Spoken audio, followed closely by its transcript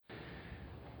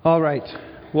All right.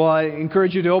 Well, I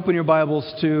encourage you to open your Bibles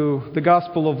to the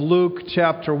Gospel of Luke,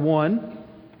 chapter 1.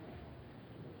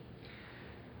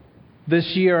 This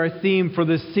year, our theme for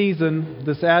this season,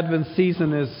 this Advent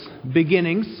season, is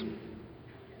beginnings.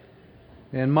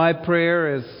 And my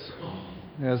prayer is,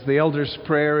 as the elders'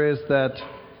 prayer, is that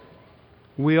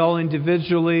we all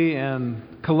individually and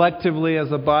collectively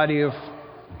as a body of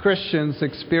Christians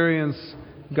experience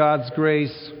God's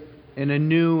grace in a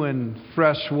new and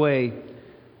fresh way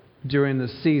during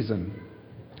this season.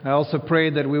 I also pray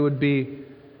that we would be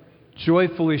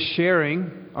joyfully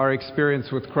sharing our experience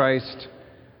with Christ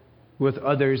with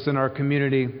others in our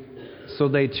community so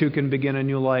they too can begin a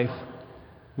new life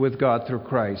with God through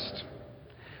Christ.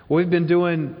 What we've been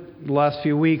doing the last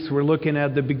few weeks, we're looking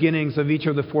at the beginnings of each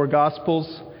of the four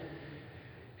Gospels,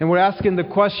 and we're asking the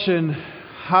question,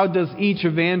 how does each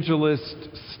evangelist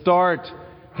start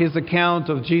his account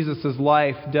of Jesus'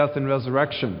 life, death, and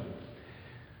resurrection?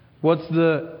 What's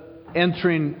the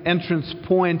entrance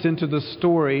point into the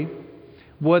story?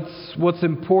 What's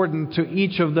important to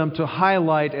each of them to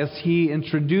highlight as he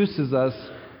introduces us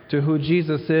to who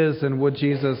Jesus is and what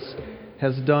Jesus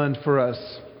has done for us?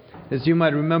 As you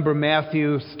might remember,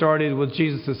 Matthew started with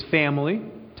Jesus' family,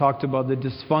 talked about the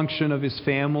dysfunction of his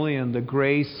family and the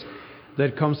grace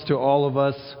that comes to all of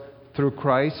us through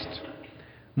Christ.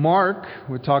 Mark,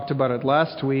 we talked about it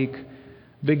last week,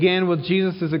 began with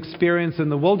Jesus' experience in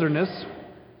the wilderness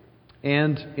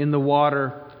and in the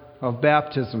water of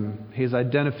baptism, his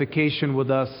identification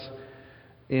with us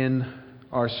in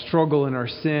our struggle and our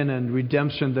sin and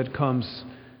redemption that comes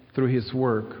through his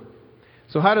work.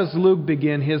 So how does Luke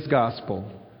begin his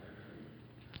gospel?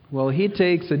 Well, he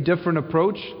takes a different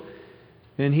approach,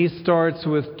 and he starts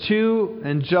with two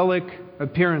angelic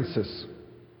appearances.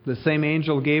 The same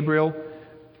angel, Gabriel,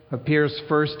 appears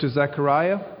first to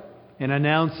Zechariah and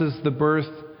announces the birth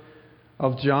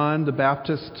of John the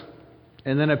Baptist,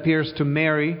 and then appears to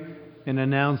Mary and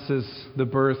announces the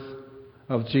birth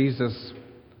of Jesus,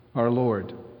 our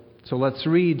Lord. So let's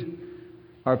read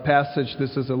our passage.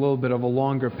 This is a little bit of a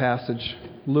longer passage.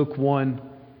 Luke 1,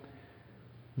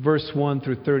 verse 1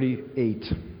 through 38.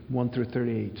 1 through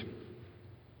 38.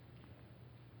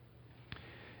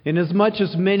 Inasmuch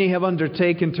as many have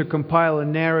undertaken to compile a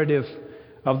narrative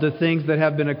of the things that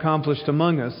have been accomplished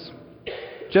among us,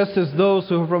 just as those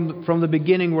who from the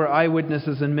beginning were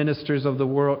eyewitnesses and ministers of the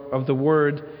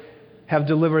word have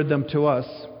delivered them to us,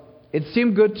 it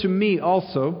seemed good to me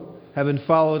also, having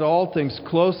followed all things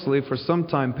closely for some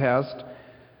time past,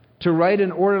 to write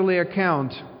an orderly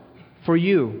account for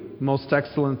you, most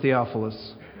excellent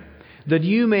Theophilus, that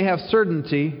you may have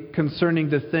certainty concerning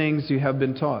the things you have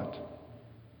been taught.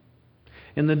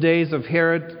 In the days of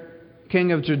Herod,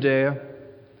 king of Judea,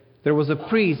 there was a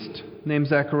priest named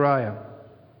Zechariah,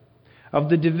 of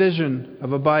the division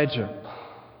of Abijah.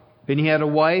 And he had a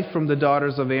wife from the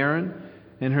daughters of Aaron,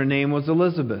 and her name was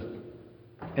Elizabeth.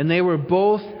 And they were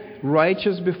both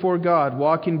righteous before God,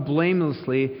 walking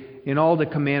blamelessly in all the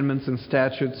commandments and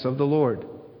statutes of the Lord.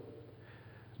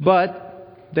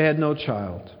 But they had no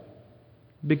child,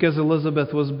 because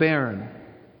Elizabeth was barren,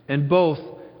 and both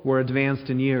were advanced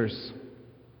in years.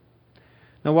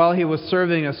 Now while he was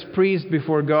serving as priest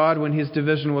before God when his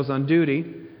division was on duty,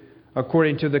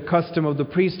 according to the custom of the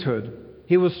priesthood,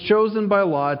 he was chosen by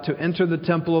lot to enter the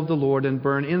temple of the Lord and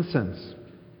burn incense.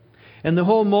 And the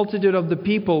whole multitude of the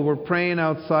people were praying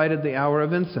outside at the hour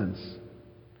of incense.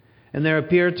 And there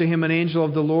appeared to him an angel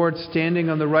of the Lord standing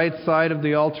on the right side of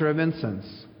the altar of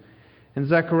incense. And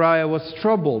Zechariah was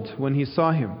troubled when he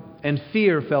saw him, and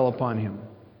fear fell upon him.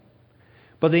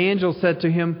 But the angel said to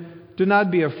him, "Do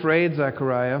not be afraid,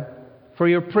 Zechariah, for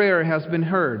your prayer has been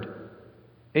heard.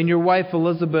 And your wife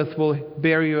Elizabeth will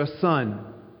bear you a son,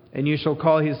 and you shall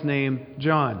call his name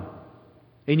John.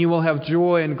 And you will have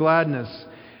joy and gladness,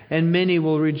 and many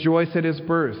will rejoice at his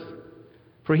birth.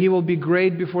 For he will be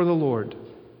great before the Lord.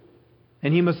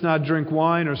 And he must not drink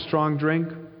wine or strong drink,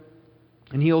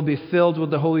 and he will be filled with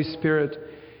the Holy Spirit,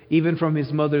 even from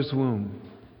his mother's womb.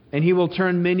 And he will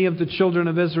turn many of the children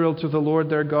of Israel to the Lord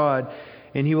their God,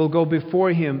 and he will go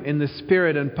before him in the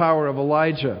spirit and power of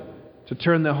Elijah, to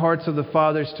turn the hearts of the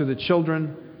fathers to the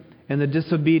children, and the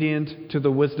disobedient to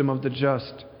the wisdom of the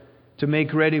just, to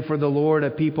make ready for the Lord a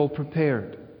people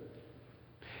prepared."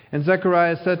 And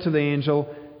Zechariah said to the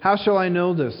angel, "How shall I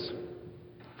know this?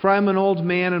 For I am an old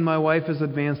man, and my wife is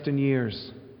advanced in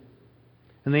years."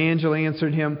 And the angel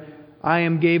answered him, "I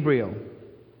am Gabriel.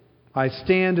 I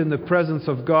stand in the presence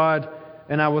of God,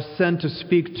 and I was sent to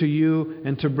speak to you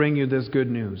and to bring you this good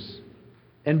news.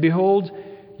 And behold,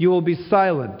 you will be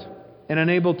silent and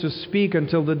unable to speak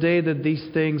until the day that these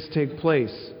things take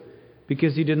place,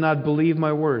 because you did not believe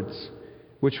my words,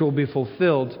 which will be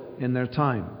fulfilled in their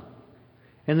time."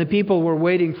 And the people were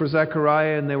waiting for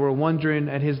Zechariah, and they were wondering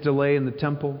at his delay in the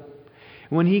temple.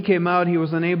 When he came out, he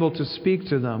was unable to speak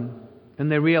to them,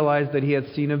 and they realized that he had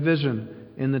seen a vision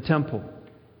in the temple.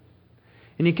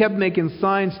 And he kept making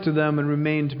signs to them and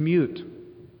remained mute.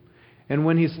 And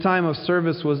when his time of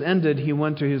service was ended, he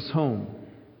went to his home.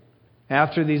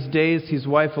 After these days, his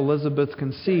wife Elizabeth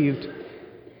conceived,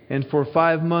 and for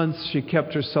 5 months she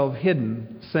kept herself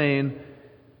hidden, saying,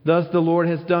 "Thus the Lord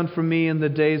has done for me in the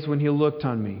days when he looked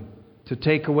on me, to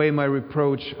take away my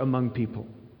reproach among people."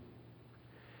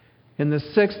 In the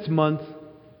 6th month,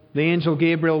 the angel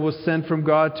Gabriel was sent from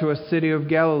God to a city of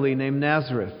Galilee named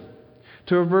Nazareth,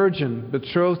 to a virgin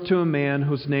betrothed to a man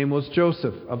whose name was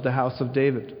Joseph, of the house of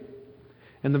David.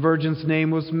 And the virgin's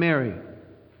name was Mary.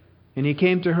 And he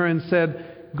came to her and said,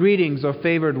 "Greetings, O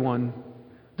favored one,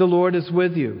 the Lord is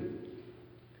with you."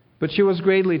 But she was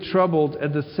greatly troubled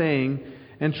at the saying,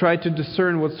 and tried to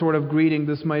discern what sort of greeting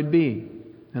this might be.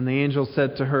 And the angel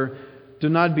said to her, "Do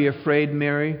not be afraid,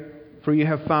 Mary, for you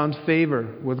have found favor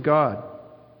with God.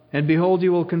 And behold,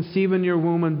 you will conceive in your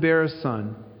womb and bear a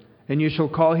son, and you shall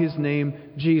call his name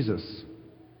Jesus.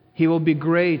 He will be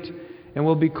great and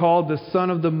will be called the Son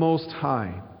of the Most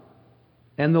High.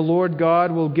 And the Lord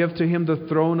God will give to him the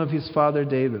throne of his father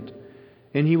David,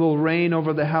 and he will reign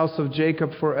over the house of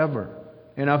Jacob forever,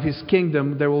 and of his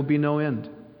kingdom there will be no end."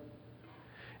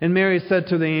 And Mary said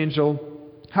to the angel,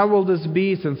 "How will this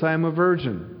be, since I am a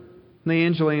virgin?" And the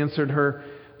angel answered her,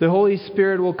 "The Holy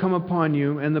Spirit will come upon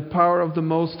you, and the power of the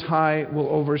Most High will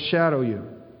overshadow you.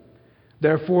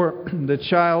 Therefore, the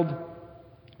child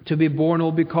to be born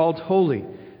will be called Holy,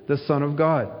 the Son of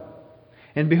God.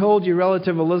 And behold, your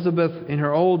relative Elizabeth, in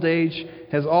her old age,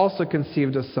 has also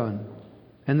conceived a son.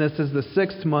 And this is the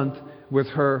 6th month with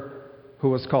her who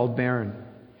was called barren.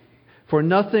 For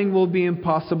nothing will be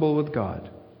impossible with God."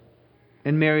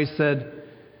 And Mary said,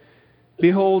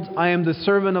 "Behold, I am the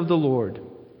servant of the Lord.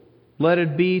 Let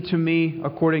it be to me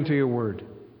according to your word."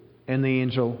 And the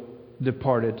angel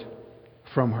departed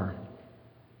from her.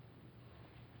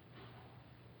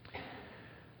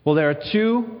 Well, there are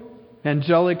 2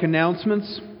 angelic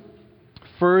announcements.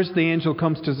 First, the angel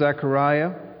comes to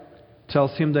Zechariah,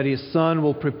 tells him that his son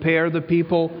will prepare the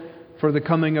people for the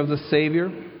coming of the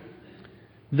Savior.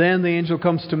 Then the angel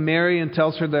comes to Mary and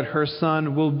tells her that her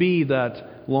son will be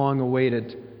that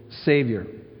long-awaited Savior.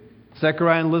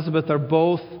 Zechariah and Elizabeth are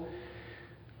both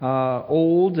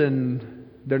old, and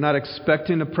they're not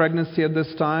expecting a pregnancy at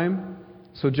this time.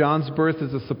 So John's birth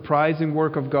is a surprising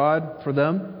work of God for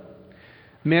them.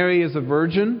 Mary is a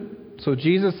virgin, so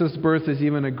Jesus' birth is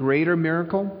even a greater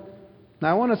miracle. Now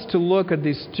I want us to look at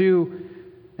these 2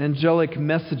 angelic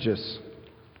messages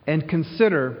and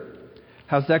consider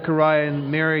how Zechariah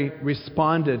and Mary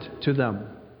responded to them.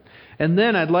 And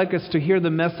then I'd like us to hear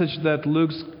the message that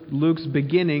Luke's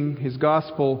beginning, his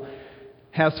gospel,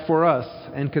 has for us,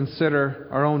 and consider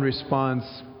our own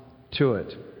response to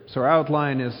it. So our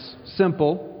outline is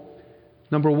simple.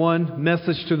 Number 1,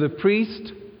 message to the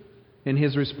priest in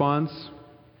his response.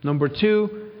 Number 2,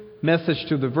 message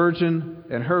to the virgin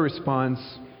and her response.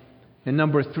 And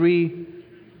number 3,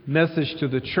 message to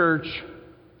the church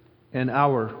and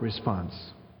our response.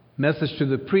 Message to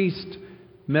the priest,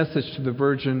 message to the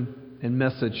virgin, and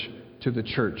message to the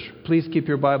church. Please keep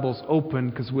your Bibles open,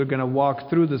 because we're going to walk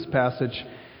through this passage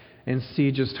and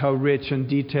see just how rich in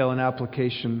detail and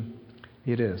application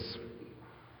it is.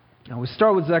 Now we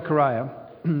start with Zechariah.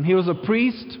 He was a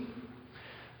priest,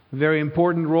 a very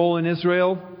important role in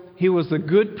Israel. He was a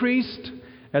good priest.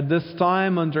 At this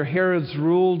time, under Herod's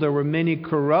rule, there were many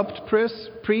corrupt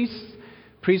priests.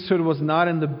 Priesthood was not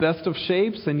in the best of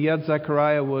shapes, and yet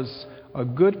Zechariah was a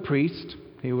good priest.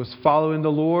 He was following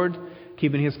the Lord,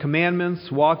 keeping His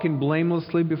commandments, walking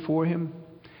blamelessly before Him.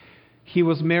 He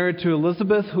was married to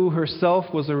Elizabeth, who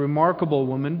herself was a remarkable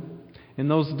woman. In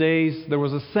those days, there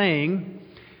was a saying,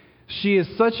 "She is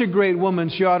such a great woman,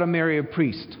 she ought to marry a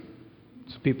priest,"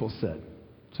 so people said.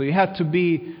 So you had to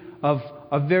be of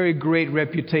a very great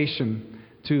reputation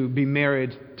to be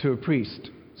married to a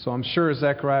priest. So I'm sure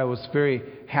Zechariah was very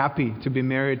happy to be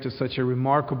married to such a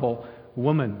remarkable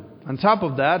woman. On top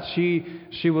of that,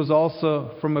 she was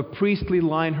also from a priestly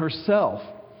line herself.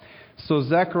 So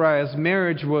Zechariah's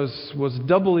marriage was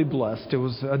doubly blessed. It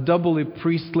was a doubly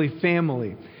priestly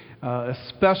family. A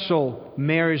special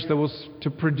marriage that was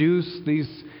to produce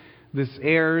these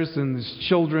heirs and these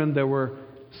children that were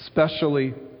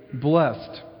specially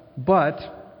blessed. But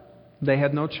they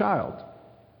had no child.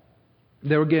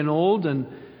 They were getting old and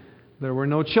there were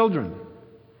no children.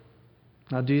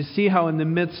 Now, do you see how in the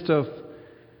midst of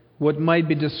what might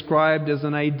be described as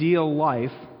an ideal life,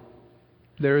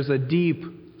 there is a deep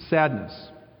sadness.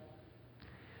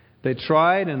 They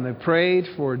tried and they prayed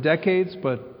for decades,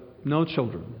 but no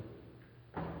children.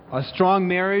 A strong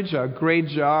marriage, a great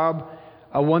job,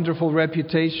 a wonderful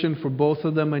reputation for both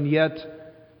of them, and yet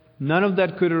none of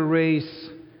that could erase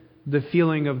the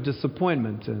feeling of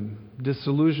disappointment and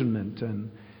disillusionment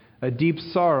and a deep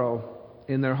sorrow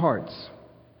in their hearts.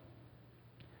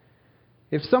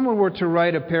 If someone were to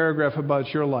write a paragraph about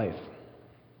your life,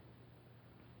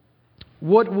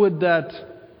 what would that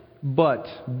but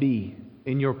be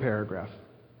in your paragraph?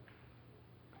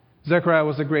 Zechariah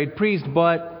was a great priest,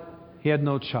 but he had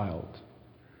no child.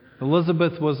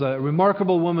 Elizabeth was a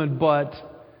remarkable woman, but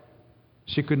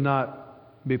she could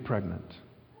not be pregnant.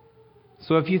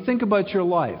 So if you think about your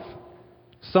life,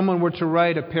 someone were to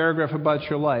write a paragraph about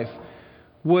your life,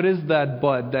 what is that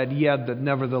but, that yet, that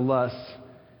nevertheless,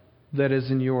 that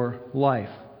is in your life?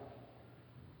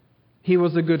 He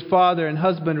was a good father and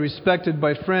husband, respected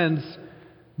by friends,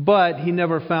 but he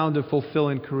never found a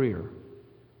fulfilling career.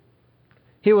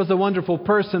 He was a wonderful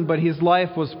person, but his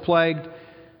life was plagued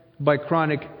by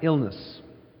chronic illness.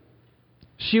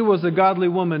 She was a godly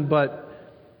woman, but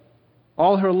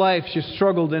all her life she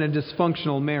struggled in a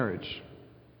dysfunctional marriage.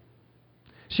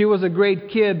 She was a great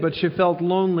kid, but she felt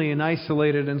lonely and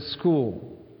isolated in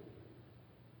school.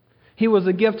 He was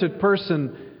a gifted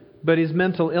person, but his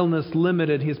mental illness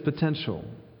limited his potential.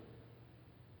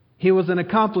 He was an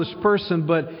accomplished person,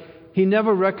 but he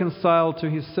never reconciled to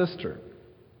his sister.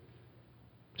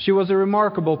 She was a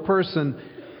remarkable person,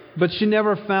 but she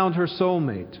never found her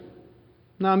soulmate.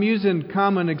 Now, I'm using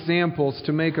common examples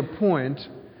to make a point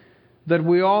that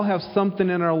we all have something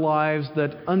in our lives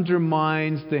that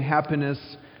undermines the happiness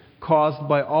caused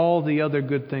by all the other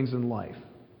good things in life.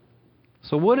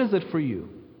 So what is it for you?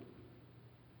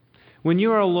 When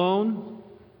you are alone,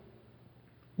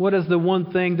 what is the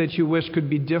one thing that you wish could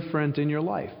be different in your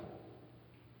life?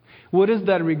 What is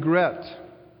that regret,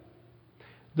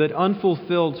 that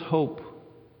unfulfilled hope,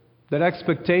 that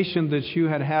expectation that you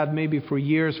had had maybe for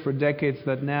years, for decades,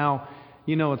 that now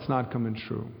you know it's not coming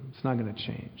true? It's not going to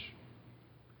change.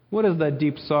 What is that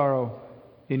deep sorrow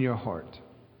in your heart?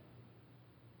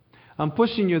 I'm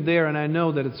pushing you there, and I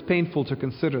know that it's painful to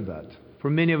consider that. For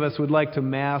many of us, we'd like to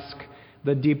mask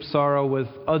the deep sorrow with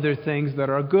other things that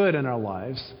are good in our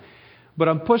lives. But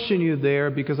I'm pushing you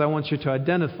there because I want you to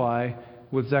identify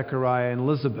with Zechariah and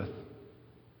Elizabeth.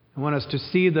 I want us to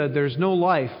see that there's no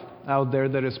life out there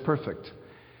that is perfect.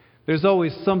 There's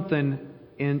always something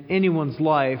in anyone's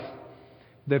life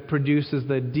that produces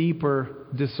the deeper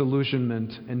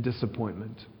disillusionment and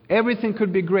disappointment. Everything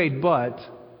could be great, but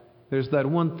there's that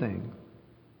one thing.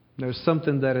 There's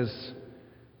something that is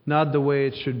not the way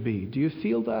it should be. Do you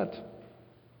feel that?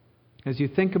 As you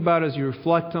think about it, as you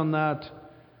reflect on that,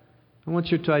 I want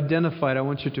you to identify it. I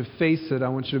want you to face it. I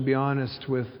want you to be honest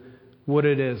with what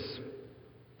it is.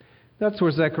 That's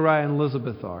where Zechariah and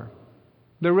Elizabeth are.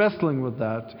 They're wrestling with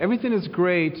that. Everything is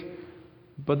great,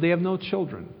 but they have no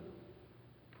children.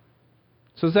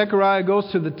 So Zechariah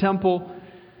goes to the temple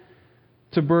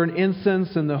to burn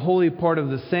incense in the holy part of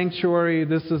the sanctuary.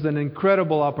 This is an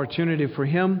incredible opportunity for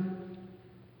him.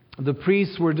 The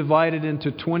priests were divided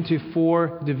into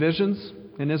 24 divisions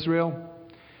in Israel.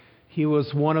 He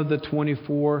was one of the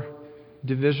 24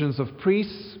 divisions of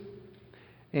priests.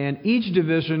 And each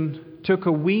division took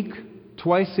a week,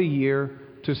 twice a year,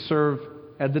 to serve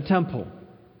at the temple.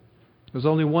 There was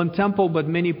only one temple, but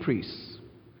many priests.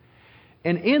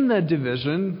 And in that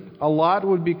division, a lot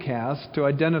would be cast to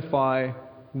identify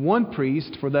one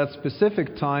priest for that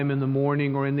specific time in the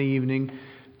morning or in the evening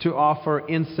to offer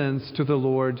incense to the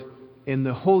Lord in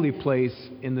the holy place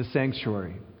in the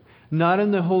sanctuary. Not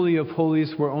in the Holy of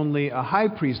Holies where only a high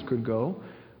priest could go,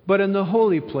 but in the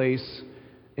holy place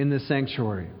in the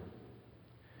sanctuary.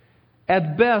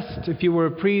 At best, if you were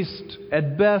a priest,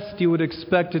 at best you would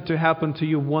expect it to happen to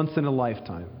you once in a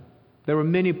lifetime. There were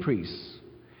many priests.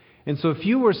 And so if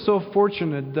you were so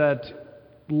fortunate that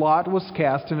lot was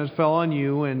cast and it fell on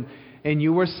you and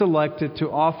you were selected to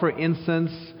offer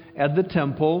incense at the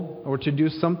temple or to do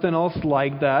something else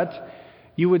like that,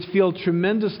 you would feel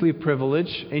tremendously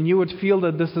privileged and you would feel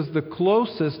that this is the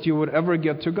closest you would ever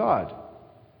get to God.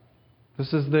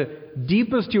 This is the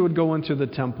deepest you would go into the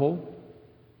temple.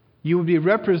 You would be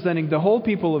representing the whole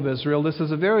people of Israel. This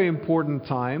is a very important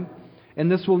time, and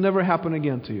this will never happen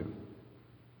again to you.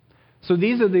 So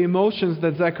these are the emotions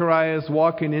that Zechariah is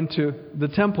walking into the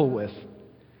temple with.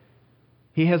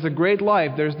 He has a great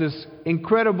life. There's this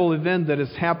incredible event that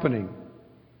is happening.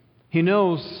 He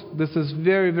knows this is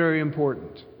very, very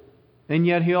important. And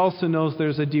yet he also knows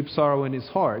there's a deep sorrow in his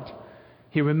heart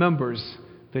he remembers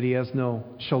that he has no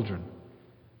children.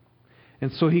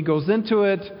 And so he goes into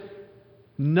it.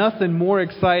 Nothing more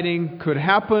exciting could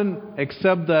happen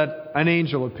except that an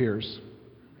angel appears.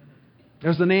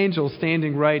 There's an angel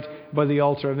standing right by the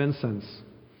altar of incense.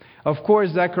 Of course,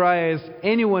 Zechariah is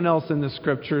anyone else in the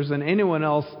Scriptures and anyone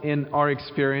else in our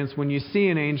experience. When you see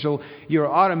an angel,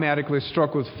 you're automatically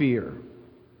struck with fear.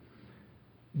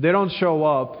 They don't show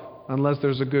up unless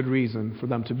there's a good reason for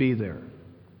them to be there.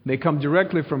 They come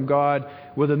directly from God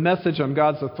with a message on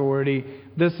God's authority.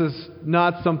 This is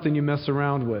not something you mess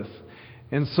around with.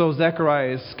 And so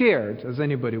Zechariah is scared, as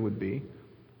anybody would be.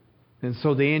 And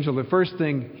so the angel, the first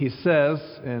thing he says,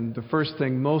 and the first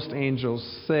thing most angels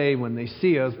say when they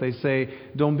see us, they say,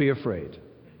 "Don't be afraid.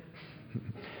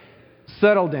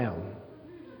 Settle down.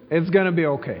 It's going to be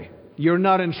okay. You're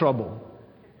not in trouble."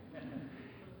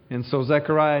 And so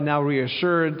Zechariah, now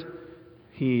reassured,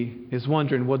 he is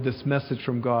wondering what this message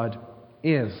from God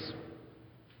is.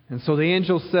 And so the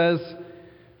angel says,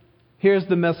 "Here's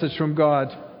the message from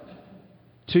God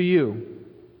to you.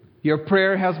 Your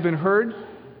prayer has been heard.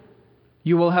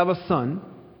 You will have a son.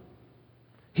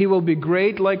 He will be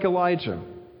great like Elijah,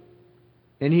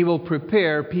 and he will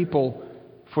prepare people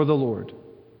for the Lord.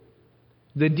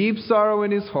 The deep sorrow in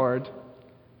his heart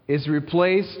is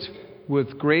replaced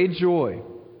with great joy.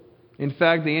 In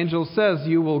fact, the angel says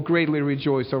you will greatly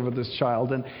rejoice over this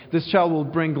child, and this child will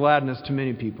bring gladness to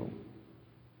many people."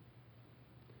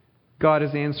 God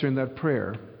is answering that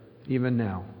prayer even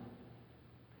now.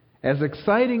 As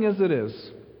exciting as it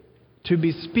is to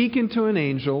be speaking to an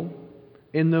angel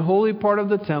in the holy part of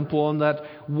the temple on that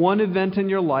one event in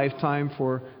your lifetime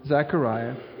for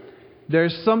Zechariah,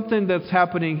 there's something that's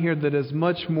happening here that is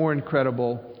much more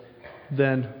incredible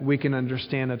than we can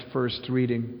understand at first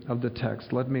reading of the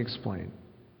text. Let me explain.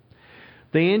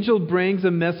 The angel brings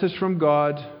a message from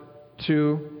God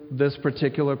to this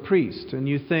particular priest, and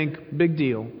you think, big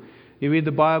deal. You read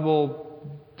the Bible,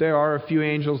 there are a few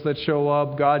angels that show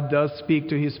up. God does speak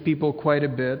to his people quite a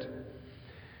bit.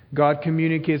 God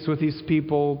communicates with his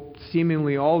people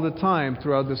seemingly all the time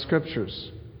throughout the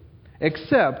Scriptures.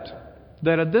 Except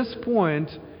that at this point,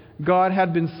 God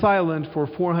had been silent for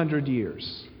 400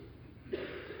 years.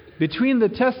 Between the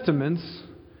Testaments,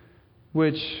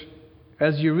 which,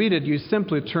 as you read it, you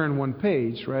simply turn one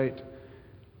page, right?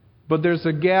 But there's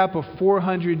a gap of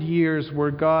 400 years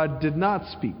where God did not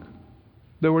speak.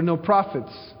 There were no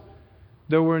prophets.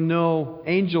 There were no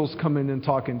angels coming and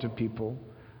talking to people.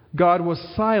 God was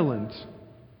silent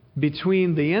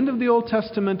between the end of the Old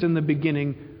Testament and the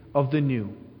beginning of the New.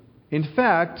 In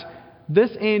fact,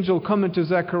 this angel coming to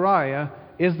Zechariah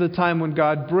is the time when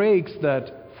God breaks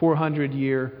that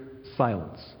 400-year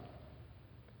silence.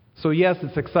 So yes,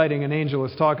 it's exciting, an angel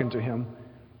is talking to him,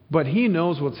 but he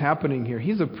knows what's happening here.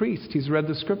 He's a priest. He's read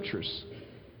the Scriptures.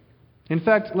 In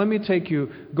fact, let me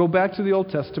go back to the Old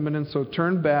Testament, and so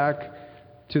turn back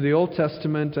to the Old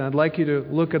Testament, and I'd like you to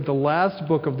look at the last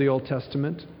book of the Old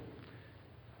Testament,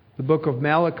 the book of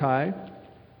Malachi.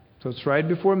 So it's right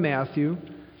before Matthew,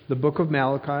 the book of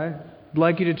Malachi. I'd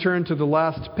like you to turn to the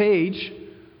last page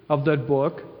of that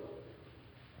book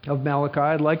of Malachi.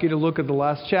 I'd like you to look at the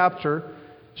last chapter,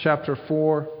 chapter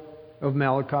 4 of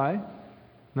Malachi.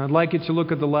 And I'd like you to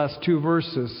look at the last 2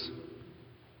 verses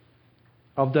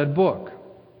of that book,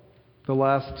 the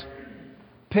last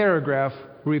paragraph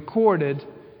recorded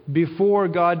before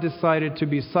God decided to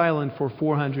be silent for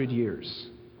 400 years.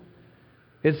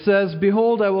 It says,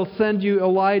 "Behold, I will send you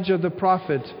Elijah the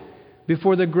prophet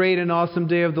before the great and awesome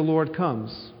day of the Lord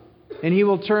comes. And he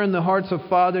will turn the hearts of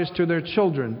fathers to their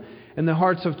children, and the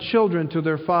hearts of children to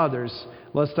their fathers,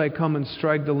 lest I come and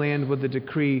strike the land with a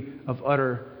decree of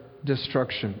utter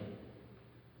destruction."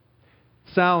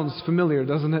 Sounds familiar,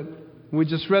 doesn't it? We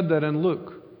just read that in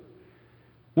Luke.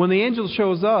 When the angel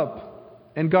shows up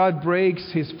and God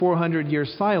breaks his 400-year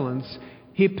silence,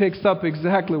 he picks up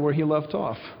exactly where he left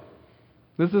off.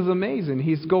 This is amazing.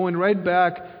 He's going right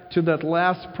back to that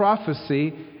last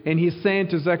prophecy, and he's saying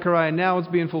to Zechariah, now it's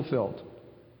being fulfilled.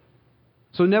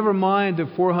 So never mind the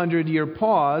 400-year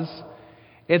pause.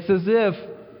 It's as if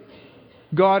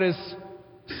God has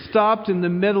stopped in the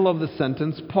middle of the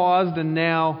sentence, paused, and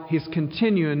now he's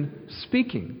continuing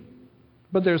speaking.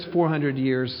 But there's 400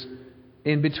 years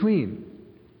in between.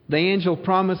 The angel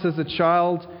promises a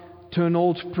child to an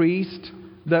old priest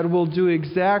that will do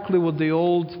exactly what the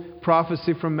old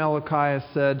prophecy from Malachi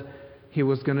said he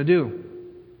was going to do.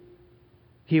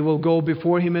 He will go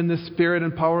before him in the spirit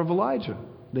and power of Elijah,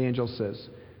 the angel says,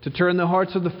 to turn the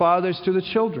hearts of the fathers to the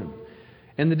children,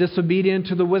 and the disobedient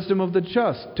to the wisdom of the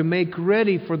just, to make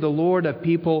ready for the Lord a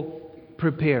people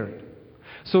prepared.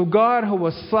 So God, who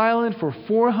was silent for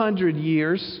 400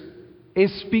 years,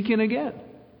 is speaking again.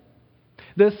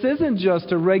 This isn't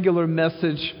just a regular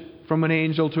message from an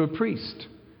angel to a priest.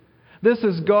 This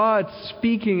is God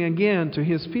speaking again to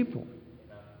His people.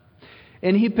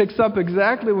 And He picks up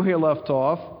exactly where He left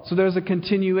off. So there's a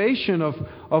continuation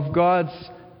of God's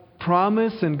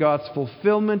promise and God's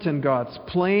fulfillment and God's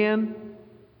plan.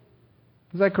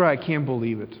 Zechariah can't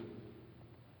believe it.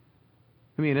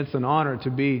 I mean, it's an honor to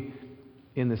be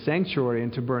in the sanctuary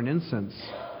and to burn incense.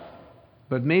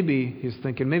 But maybe he's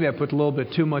thinking, maybe I put a little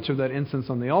bit too much of that incense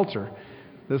on the altar.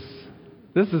 This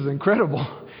is incredible.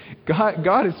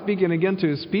 God is speaking again to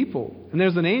His people. And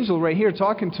there's an angel right here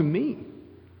talking to me.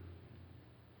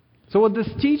 So what this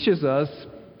teaches us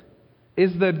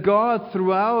is that God,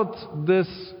 throughout this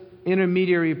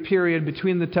intermediary period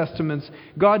between the Testaments,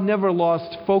 God never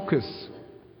lost focus.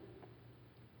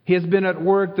 He has been at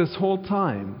work this whole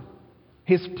time.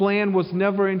 His plan was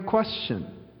never in question.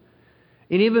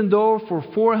 And even though for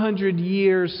 400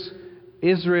 years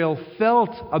Israel felt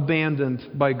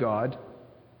abandoned by God,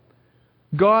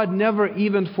 God never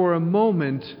even for a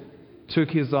moment took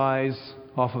His eyes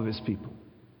off of His people.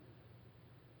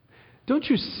 Don't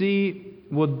you see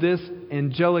what this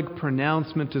angelic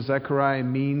pronouncement to Zechariah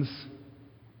means?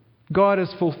 God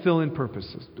is fulfilling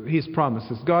purposes, His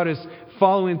promises. God is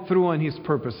following through on His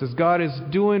purposes. God is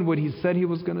doing what He said He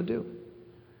was going to do.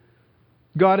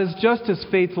 God is just as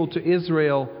faithful to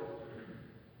Israel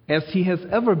as He has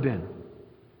ever been.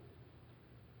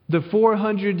 The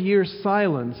 400-year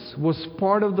silence was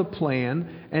part of the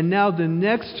plan, and now the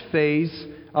next phase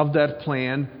of that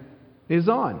plan is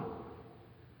on.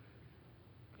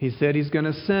 He said He's going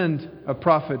to send a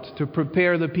prophet to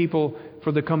prepare the people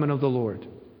for the coming of the Lord.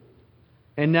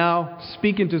 And now,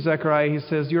 speaking to Zechariah, He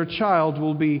says, your child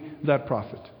will be that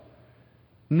prophet.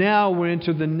 Now we're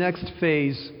into the next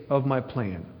phase of my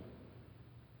plan.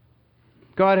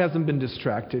 God hasn't been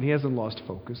distracted. He hasn't lost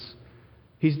focus.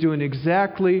 He's doing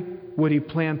exactly what He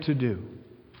planned to do.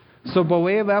 So by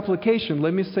way of application,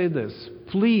 let me say this.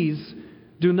 Please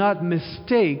do not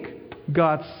mistake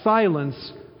God's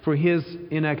silence for His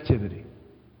inactivity.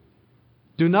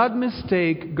 Do not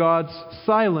mistake God's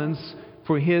silence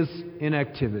for His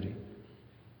inactivity.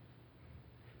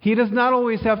 He does not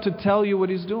always have to tell you what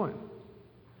He's doing.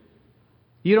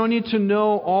 You don't need to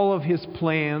know all of His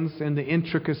plans and the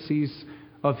intricacies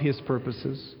of His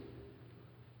purposes.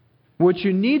 What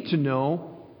you need to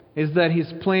know is that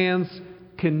His plans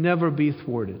can never be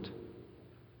thwarted.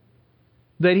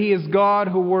 That He is God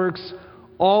who works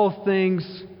all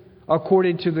things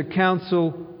according to the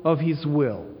counsel of His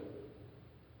will.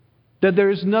 That there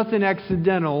is nothing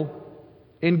accidental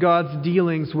in God's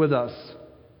dealings with us.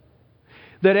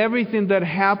 That everything that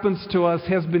happens to us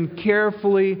has been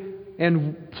carefully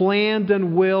and planned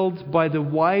and willed by the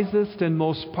wisest and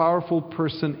most powerful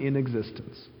person in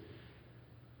existence.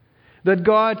 That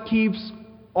God keeps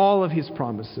all of His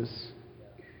promises.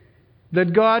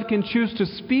 That God can choose to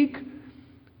speak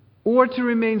or to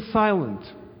remain silent.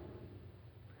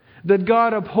 That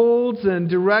God upholds and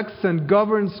directs and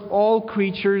governs all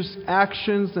creatures,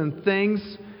 actions, and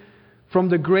things, from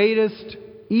the greatest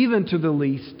even to the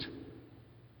least.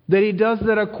 That He does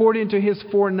that according to His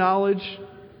foreknowledge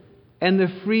and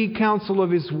the free counsel of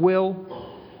His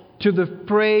will, to the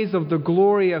praise of the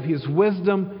glory of His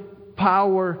wisdom,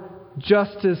 power,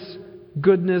 justice,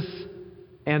 goodness,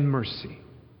 and mercy.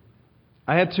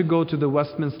 I had to go to the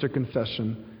Westminster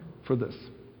Confession for this.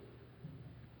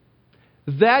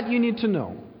 That you need to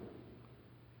know.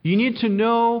 You need to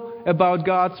know about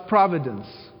God's providence.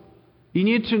 You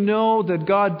need to know that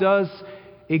God does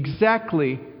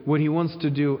exactly what He wants to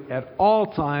do at all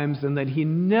times and that He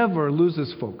never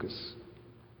loses focus.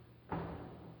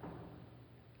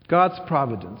 God's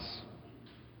providence.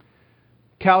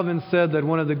 Calvin said that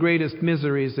one of the greatest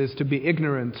miseries is to be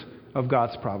ignorant of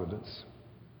God's providence.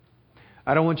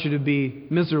 I don't want you to be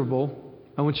miserable.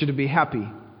 I want you to be happy.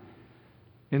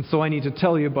 And so I need to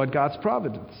tell you about God's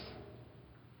providence.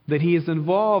 That He is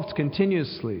involved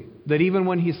continuously. That even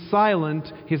when He's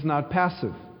silent, He's not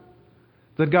passive.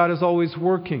 That God is always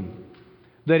working.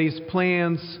 That His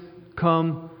plans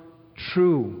come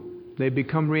true. They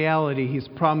become reality. His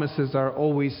promises are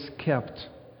always kept.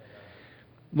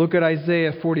 Look at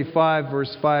Isaiah 45,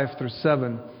 verse 5 through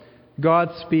 7. God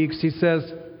speaks. He says,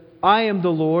 I am the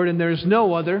Lord, and there is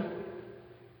no other.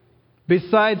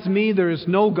 Besides me, there is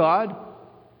no God.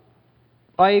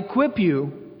 I equip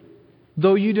you,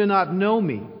 though you do not know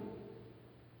me,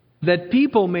 that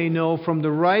people may know from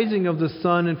the rising of the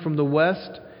sun and from the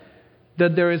west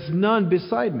that there is none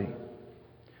beside me.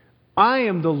 I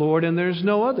am the Lord, and there is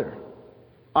no other.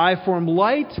 I form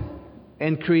light,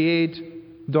 and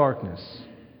create darkness.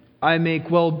 I make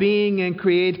well-being and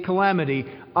create calamity.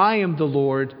 I am the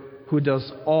Lord who does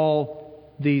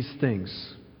all these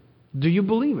things. Do you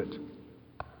believe it?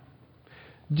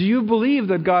 Do you believe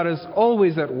that God is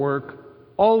always at work,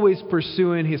 always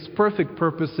pursuing His perfect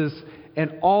purposes,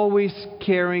 and always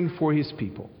caring for His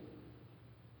people?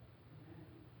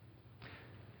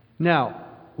 Now,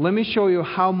 let me show you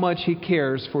how much He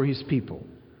cares for His people.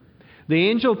 The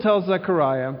angel tells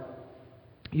Zechariah,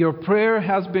 your prayer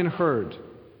has been heard.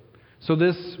 So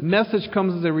this message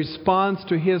comes as a response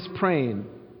to his praying.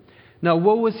 Now,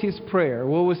 what was his prayer?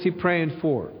 What was he praying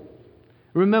for?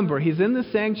 Remember, he's in the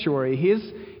sanctuary.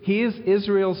 He is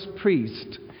Israel's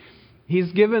priest.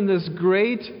 He's given this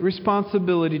great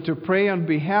responsibility to pray on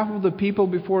behalf of the people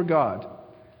before God,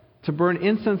 to burn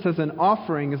incense as an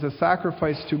offering, as a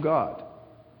sacrifice to God.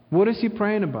 What is he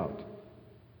praying about?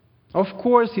 Of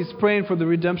course, he's praying for the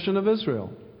redemption of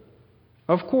Israel.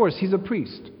 Of course, he's a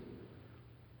priest.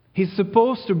 He's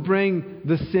supposed to bring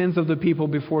the sins of the people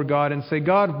before God and say,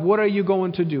 God, what are you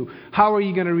going to do? How are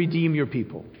you going to redeem your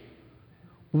people?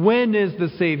 When is the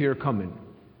Savior coming?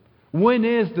 When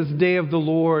is this day of the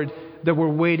Lord that we're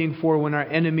waiting for, when our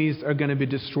enemies are going to be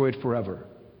destroyed forever?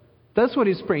 That's what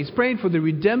he's praying. He's praying for the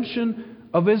redemption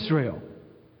of Israel.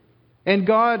 And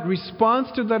God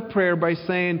responds to that prayer by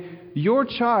saying, your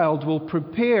child will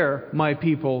prepare my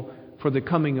people for the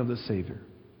coming of the Savior.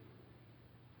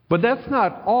 But that's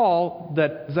not all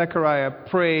that Zechariah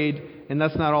prayed, and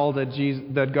that's not all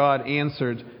that God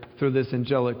answered through this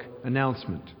angelic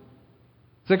announcement.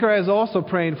 Zechariah is also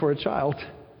praying for a child.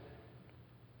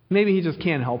 Maybe he just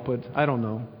can't help it. I don't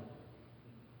know.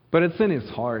 But it's in his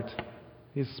heart.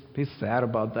 He's sad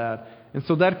about that. And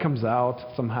so that comes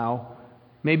out somehow.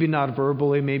 Maybe not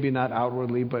verbally, maybe not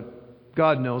outwardly, but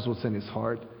God knows what's in his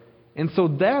heart. And so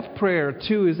that prayer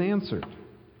too is answered.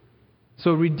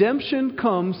 So redemption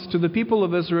comes to the people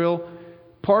of Israel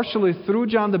partially through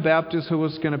John the Baptist, who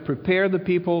was going to prepare the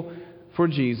people for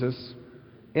Jesus.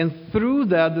 And through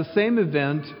that, the same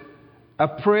event, a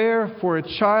prayer for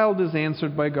a child is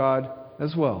answered by God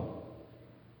as well.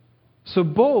 So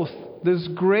both this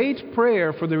great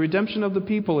prayer for the redemption of the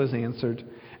people is answered,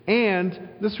 and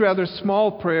this rather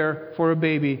small prayer for a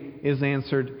baby is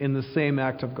answered in the same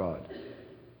act of God.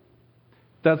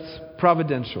 That's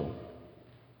providential.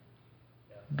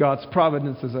 God's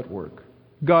providence is at work.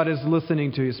 God is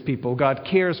listening to His people. God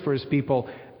cares for His people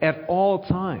at all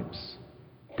times.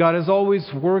 God is always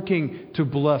working to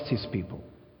bless His people.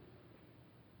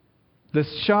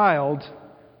 This child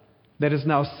that is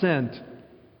now sent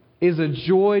is a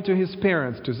joy to his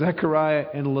parents, to Zechariah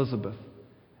and Elizabeth.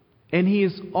 And he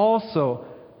is also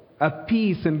a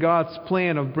piece in God's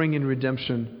plan of bringing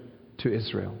redemption to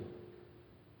Israel.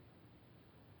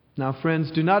 Now, friends,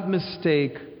 do not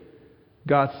mistake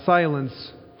God's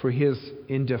silence for His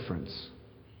indifference.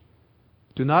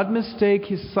 Do not mistake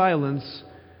His silence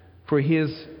for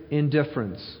His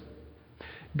indifference.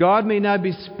 God may not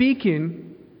be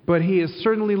speaking, but He is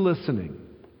certainly listening.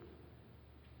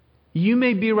 You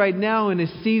may be right now in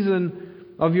a season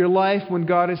of your life when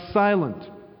God is silent.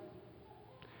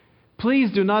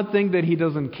 Please do not think that He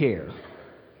doesn't care.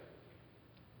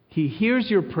 He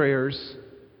hears your prayers.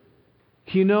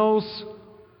 He knows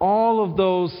all of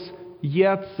those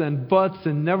yets and buts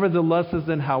and neverthelesses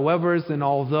and howevers and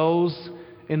all those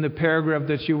in the paragraph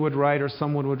that you would write or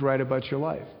someone would write about your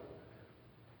life.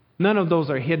 None of those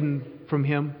are hidden from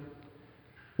Him.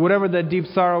 Whatever that deep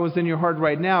sorrow is in your heart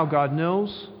right now, God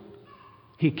knows.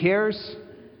 He cares.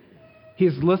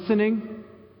 He's listening.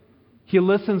 He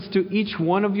listens to each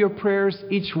one of your prayers,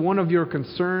 each one of your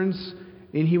concerns,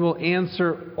 and He will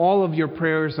answer all of your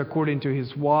prayers according to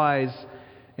His wise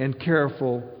and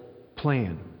careful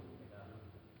plan.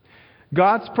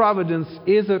 God's providence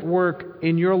is at work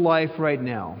in your life right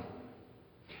now.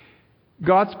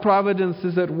 God's providence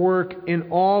is at work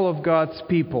in all of God's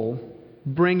people,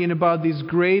 bringing about these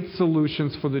great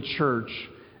solutions for the church.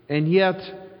 And yet,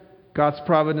 God's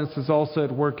providence is also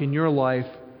at work in your life,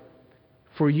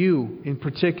 for you in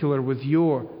particular, with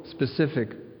your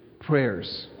specific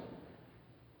prayers.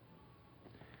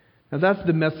 Now that's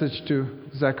the message to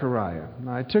Zechariah.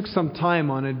 Now I took some time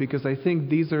on it because I think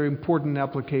these are important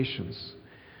applications.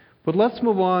 But let's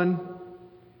move on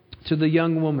to the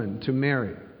young woman, to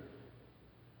Mary.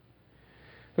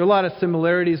 There are a lot of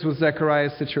similarities with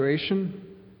Zechariah's situation,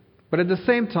 but at the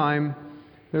same time,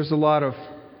 there's a lot of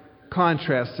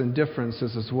contrasts and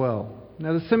differences as well.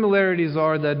 Now the similarities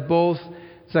are that both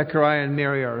Zechariah and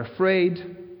Mary are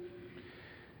afraid.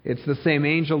 It's the same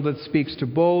angel that speaks to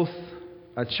both.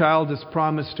 A child is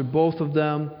promised to both of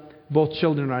them. Both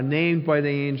children are named by the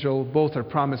angel. Both are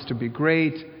promised to be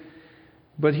great.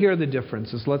 But here are the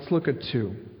differences. Let's look at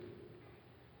two.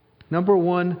 Number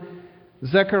one,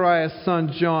 Zechariah's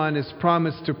son John is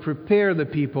promised to prepare the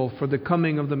people for the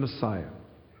coming of the Messiah.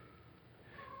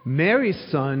 Mary's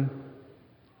son,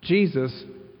 Jesus,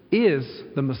 is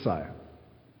the Messiah.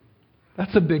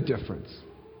 That's a big difference.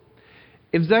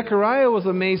 If Zechariah was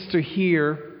amazed to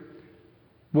hear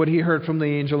what he heard from the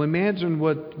angel, imagine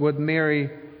what Mary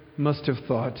must have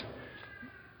thought.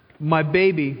 My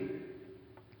baby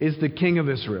is the King of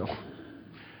Israel.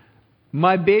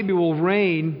 My baby will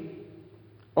reign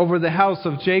over the house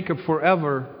of Jacob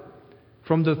forever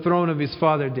from the throne of his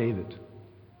father David.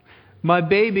 My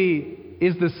baby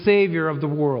is the Savior of the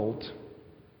world.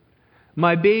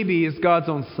 My baby is God's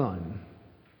own son.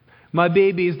 My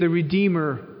baby is the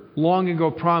Redeemer long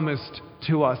ago promised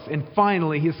to us. And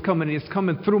finally, He's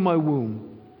coming through my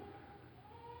womb.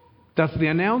 That's the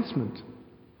announcement.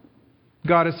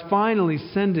 God is finally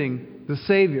sending the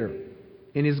Savior,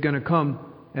 and He's going to come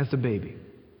as a baby.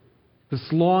 This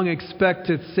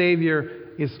long-expected Savior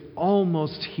is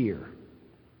almost here.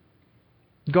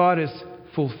 God is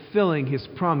fulfilling His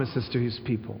promises to His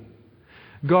people.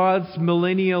 God's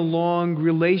millennia-long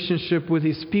relationship with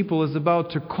His people is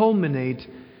about to culminate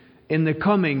in the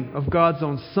coming of God's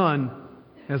own Son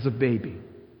as a baby.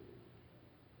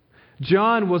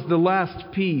 John was the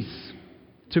last piece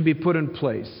to be put in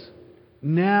place.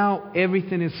 Now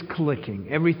everything is clicking.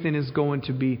 Everything is going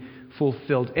to be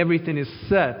fulfilled. Everything is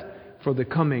set for the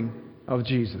coming of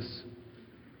Jesus.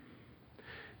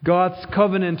 God's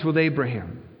covenant with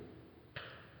Abraham.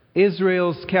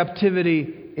 Israel's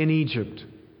captivity in Egypt.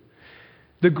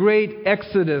 The great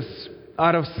exodus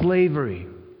out of slavery.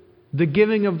 The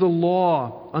giving of the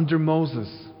law under Moses.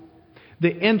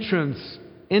 The entrance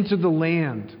into the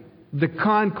land. The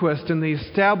conquest and the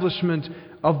establishment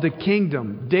of the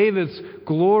kingdom. David's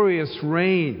glorious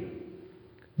reign.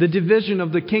 The division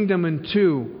of the kingdom in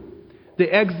two.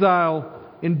 The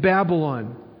exile in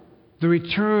Babylon. The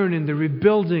return and the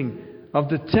rebuilding of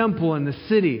the temple and the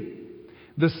city.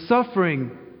 The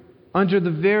suffering under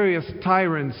the various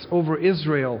tyrants over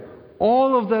Israel.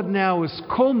 All of that now is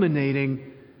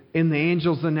culminating in the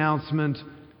angel's announcement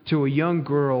to a young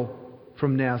girl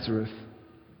from Nazareth.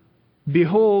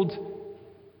 Behold,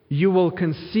 you will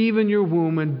conceive in your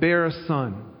womb and bear a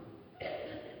son,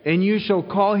 and you shall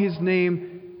call his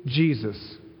name Jesus.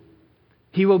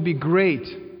 He will be great,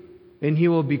 and he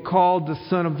will be called the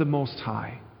Son of the Most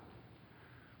High.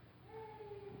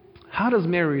 How does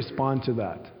Mary respond to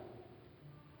that?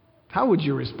 How would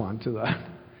you respond to that?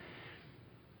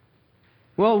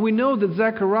 Well, we know that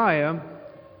Zechariah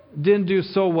didn't do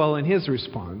so well in his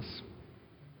response.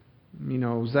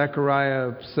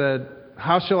 Zechariah said,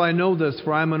 "How shall I know this?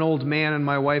 For I am an old man and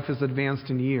my wife is advanced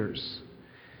in years."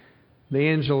 The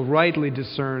angel rightly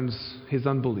discerns his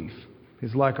unbelief,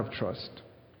 his lack of trust.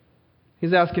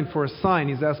 He's asking for a sign.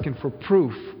 He's asking for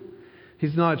proof.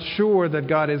 He's not sure that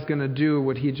God is going to do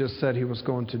what He just said He was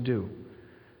going to do.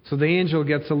 So the angel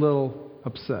gets a little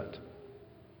upset.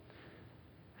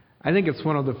 I think it's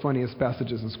one of the funniest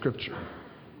passages in Scripture.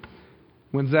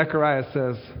 When Zechariah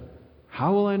says,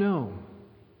 "How will I know?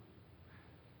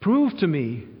 Prove to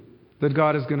me that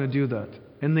God is going to do that."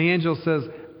 And the angel says,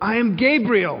 "I am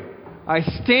Gabriel. I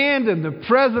stand in the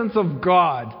presence of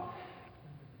God.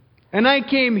 And I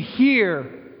came here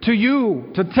to you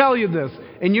to tell you this.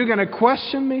 And you're going to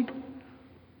question me?"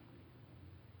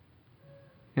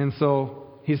 And so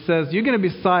he says, "You're going to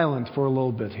be silent for a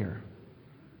little bit here.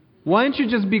 Why don't you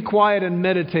just be quiet and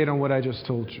meditate on what I just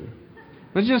told you?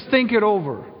 Let's just think it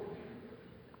over.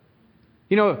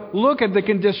 Look at the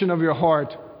condition of your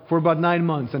heart for about 9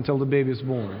 months until the baby is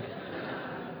born.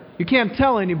 You can't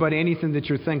tell anybody anything that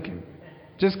you're thinking.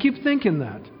 Just keep thinking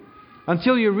that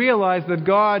until you realize that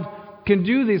God can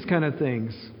do these kind of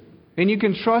things. And you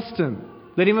can trust Him.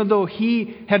 That even though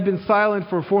He had been silent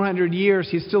for 400 years,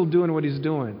 He's still doing what He's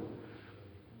doing.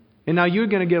 And now you're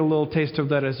going to get a little taste of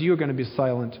that as you're going to be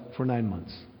silent for 9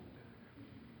 months."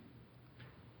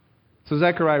 So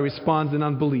Zechariah responds in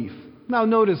unbelief. Now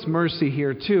notice mercy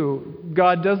here too.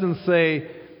 God doesn't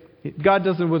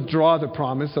withdraw the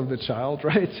promise of the child,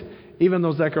 right? Even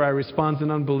though Zechariah responds in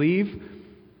unbelief,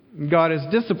 God is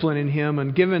disciplining him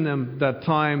and giving him that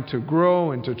time to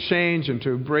grow and to change and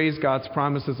to embrace God's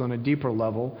promises on a deeper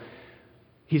level.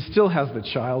 He still has the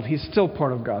child. He's still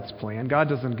part of God's plan. God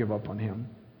doesn't give up on him.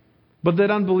 But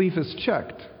that unbelief is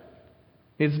checked.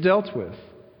 It's dealt with.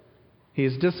 He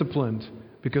is disciplined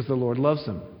because the Lord loves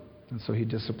him. And so He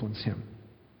disciplines him.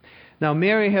 Now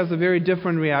Mary has a very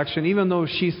different reaction, even though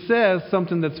she says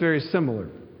something that's very similar.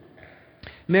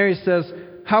 Mary says,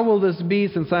 how will this be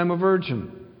since I'm a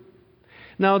virgin?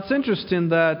 Now, it's interesting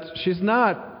that she's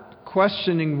not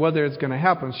questioning whether it's going to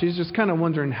happen. She's just kind of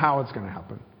wondering how it's going to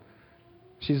happen.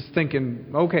 She's thinking,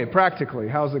 okay, practically,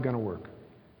 how's it going to work?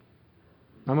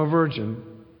 I'm a virgin.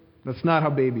 That's not how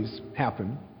babies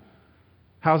happen.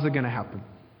 How's it going to happen?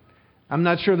 I'm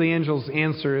not sure the angel's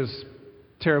answer is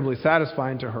terribly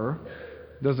satisfying to her.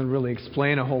 It doesn't really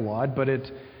explain a whole lot, but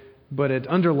it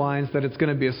underlines that it's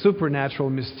going to be a supernatural,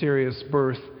 mysterious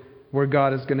birth where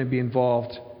God is going to be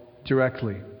involved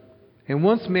directly. And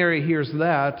once Mary hears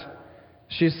that,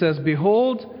 she says,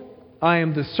 "Behold, I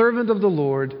am the servant of the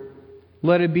Lord.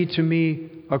 Let it be to me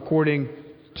according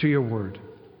to your word."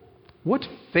 What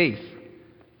faith!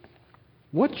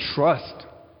 What trust!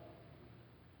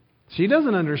 She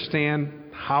doesn't understand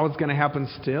how it's going to happen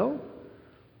still.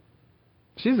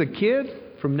 She's a kid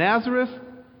from Nazareth,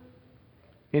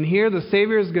 and here the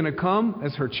Savior is going to come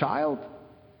as her child.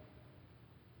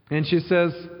 And she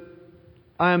says,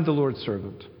 "I am the Lord's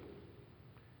servant.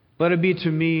 Let it be to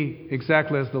me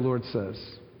exactly as the Lord says."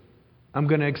 I'm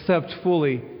going to accept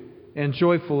fully and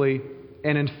joyfully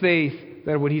and in faith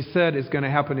that what He said is going to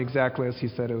happen exactly as He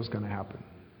said it was going to happen.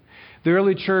 The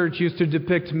early church used to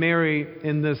depict Mary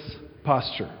in this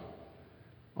posture.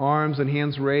 Arms and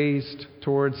hands raised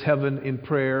towards heaven in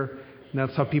prayer. And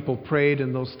that's how people prayed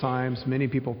in those times. Many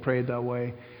people prayed that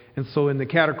way. And so in the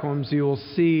catacombs you will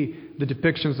see the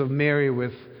depictions of Mary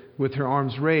with her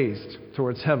arms raised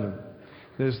towards heaven.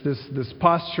 There's this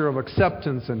posture of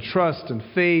acceptance and trust and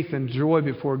faith and joy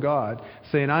before God,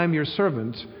 saying, "I am your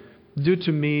servant. Do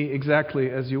to me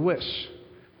exactly as you wish."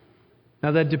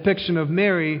 Now that depiction of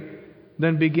Mary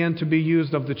then began to be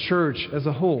used of the church as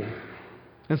a whole.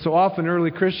 And so often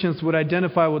early Christians would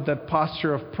identify with that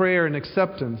posture of prayer and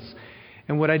acceptance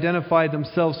and would identify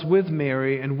themselves with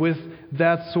Mary and with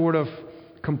that sort of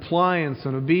compliance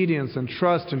and obedience and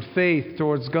trust and faith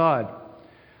towards God.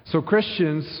 So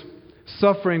Christians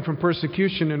suffering from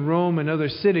persecution in Rome and other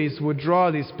cities would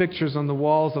draw these pictures on the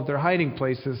walls of their hiding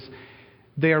places.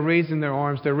 They are raising their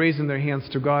arms, they're raising their hands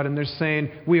to God, and they're saying,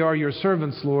 "We are your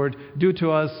servants, Lord. Do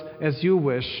to us as you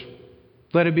wish.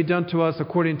 Let it be done to us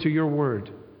according to your word."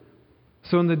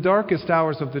 So in the darkest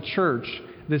hours of the church,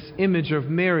 this image of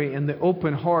Mary and the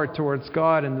open heart towards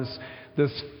God and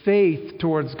this faith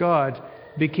towards God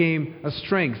became a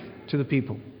strength to the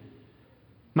people.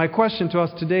 My question to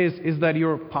us today is that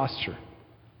your posture?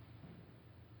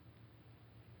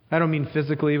 I don't mean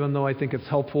physically, even though I think it's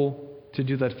helpful to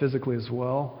do that physically as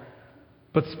well.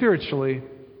 But spiritually,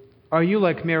 are you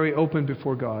like Mary, open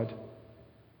before God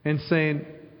and saying,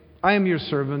 "I am your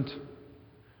servant.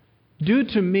 Do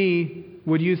to me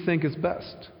what you think is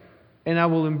best, and I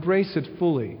will embrace it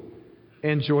fully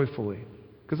and joyfully,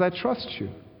 because I trust you,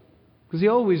 because you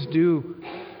always do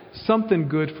something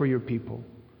good for your people,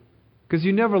 because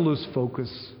you never lose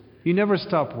focus, you never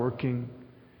stop working.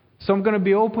 So I'm going to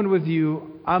be open with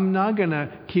you. I'm not going to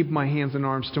keep my hands and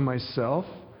arms to myself.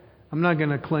 I'm not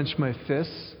going to clench my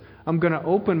fists. I'm going to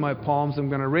open my palms. I'm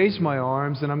going to raise my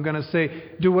arms. And I'm going to say,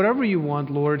 do whatever you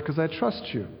want, Lord, because I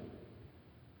trust you."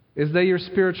 Is that your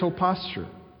spiritual posture?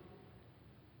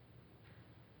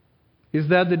 Is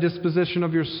that the disposition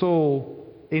of your soul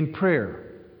in prayer?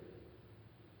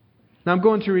 Now I'm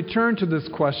going to return to this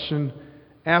question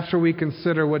after we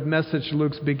consider what message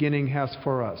Luke's beginning has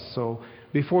for us. So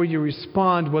before you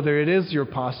respond, whether it is your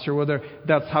posture, whether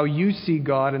that's how you see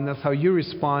God and that's how you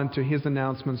respond to His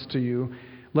announcements to you,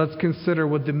 let's consider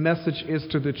what the message is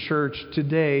to the church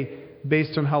today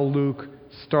based on how Luke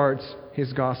starts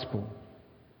his gospel.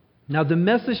 Now the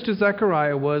message to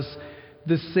Zechariah was,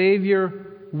 the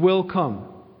Savior will come.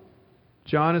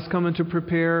 John is coming to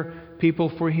prepare people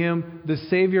for Him. The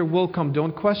Savior will come.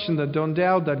 Don't question that. Don't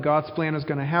doubt that God's plan is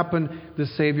going to happen. The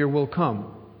Savior will come.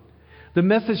 The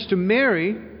message to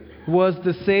Mary was,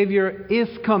 the Savior is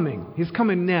coming. He's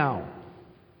coming now.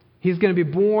 He's going to be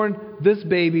born, this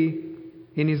baby,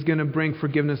 and He's going to bring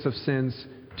forgiveness of sins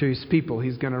to His people.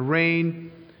 He's going to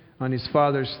reign on His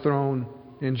Father's throne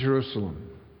in Jerusalem.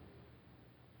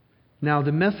 Now,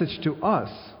 the message to us,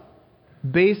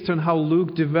 based on how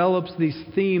Luke develops these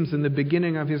themes in the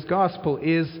beginning of his gospel,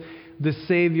 is the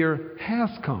Savior has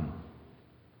come.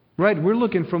 Right? We're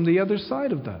looking from the other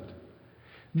side of that.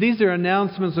 These are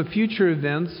announcements of future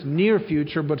events, near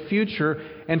future, but future.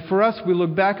 And for us, we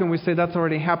look back and we say, that's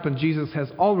already happened. Jesus has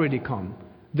already come.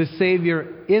 The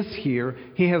Savior is here.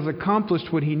 He has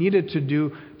accomplished what He needed to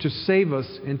do to save us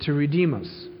and to redeem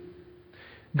us.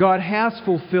 God has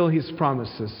fulfilled His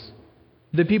promises.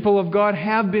 The people of God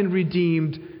have been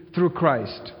redeemed through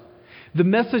Christ. The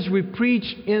message we preach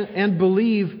and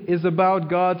believe is about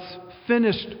God's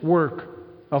finished work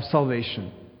of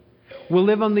salvation. We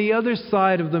live on the other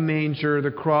side of the manger,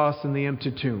 the cross, and the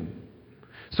empty tomb.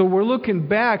 So we're looking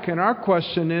back, and our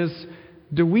question is,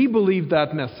 do we believe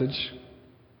that message?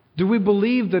 Do we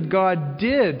believe that God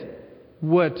did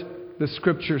what the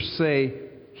Scriptures say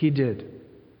He did?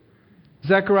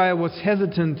 Zechariah was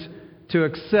hesitant to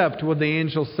accept what the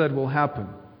angel said will happen.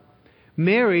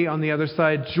 Mary, on the other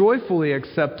side, joyfully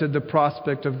accepted the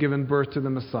prospect of giving birth to the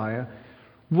Messiah.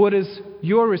 What is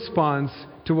your response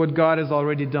to what God has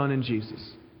already done in Jesus?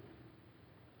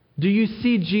 Do you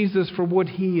see Jesus for what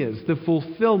He is, the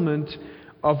fulfillment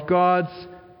of God's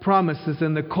promises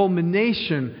and the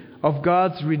culmination of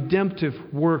God's redemptive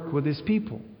work with His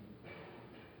people?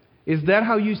 Is that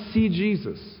how you see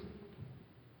Jesus?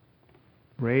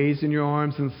 Raising your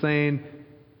arms and saying,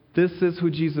 this is who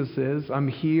Jesus is. I'm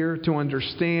here to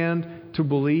understand, to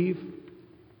believe.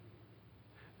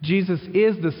 Jesus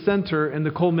is the center and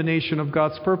the culmination of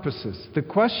God's purposes. The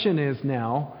question is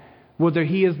now whether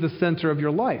He is the center of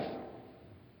your life.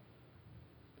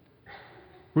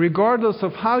 Regardless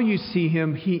of how you see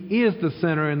Him, He is the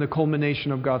center and the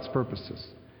culmination of God's purposes.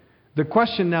 The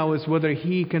question now is whether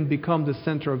He can become the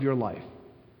center of your life.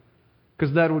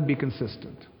 Because that would be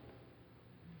consistent.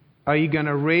 Are you going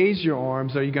to raise your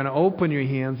arms? Are you going to open your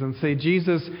hands and say,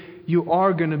 Jesus, you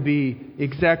are going to be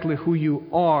exactly who you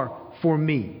are for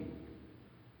me.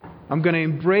 I'm going to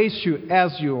embrace you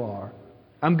as you are.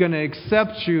 I'm going to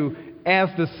accept you as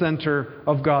the center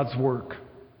of God's work,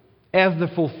 as the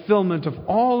fulfillment of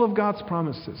all of God's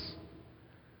promises.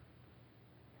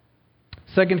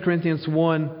 2 Corinthians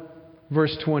 1,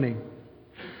 verse 20.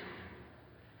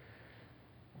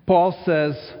 Paul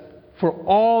says, for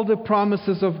all the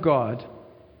promises of God,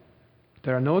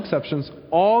 there are no exceptions,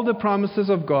 all the promises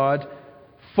of God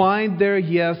find their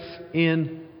yes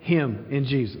in Him, in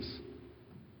Jesus.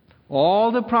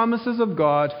 All the promises of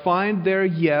God find their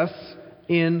yes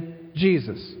in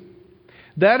Jesus.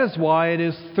 That is why it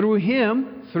is through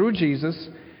Him, through Jesus,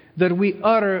 that we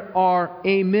utter our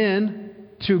amen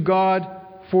to God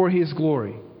for His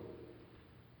glory.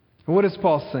 What is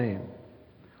Paul saying?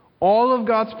 All of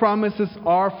God's promises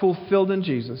are fulfilled in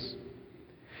Jesus.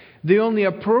 The only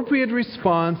appropriate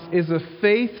response is a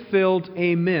faith-filled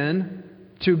amen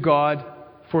to God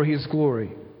for His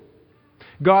glory.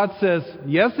 God says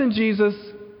yes in Jesus.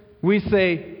 We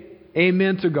say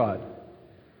amen to God.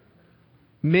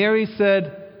 Mary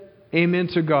said amen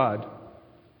to God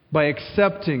by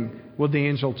accepting what the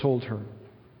angel told her.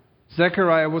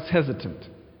 Zechariah was hesitant.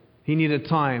 He needed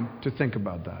time to think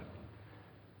about that.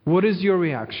 What is your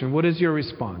reaction? What is your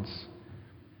response?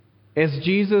 As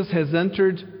Jesus has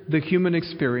entered the human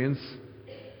experience,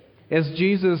 as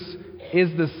Jesus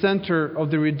is the center of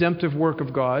the redemptive work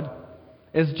of God,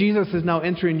 as Jesus is now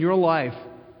entering your life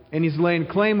and He's laying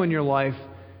claim on your life,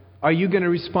 are you going to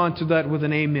respond to that with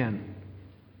an amen?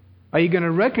 Are you going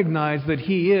to recognize that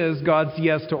He is God's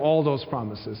yes to all those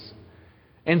promises?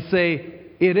 And say,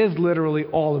 it is literally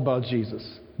all about Jesus.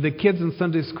 The kids in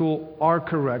Sunday school are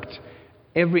correct.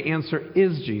 Every answer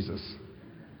is Jesus.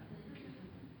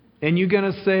 And you're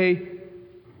going to say,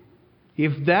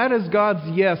 if that is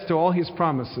God's yes to all His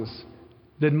promises,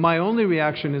 then my only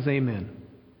reaction is amen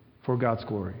for God's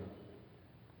glory.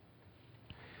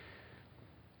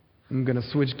 I'm going to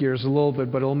switch gears a little bit,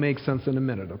 but it'll make sense in a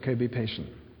minute, okay? Be patient.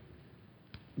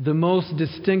 The most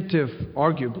distinctive,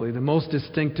 arguably, the most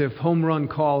distinctive home run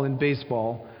call in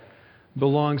baseball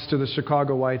belongs to the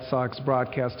Chicago White Sox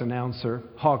broadcast announcer,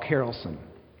 Hawk Harrelson.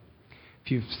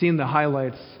 If you've seen the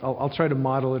highlights, I'll try to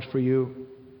model it for you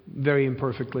very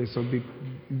imperfectly, so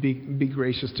be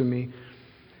gracious to me.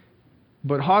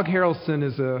 But Hawk Harrelson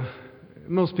is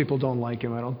most people don't like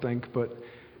him, I don't think,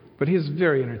 but he's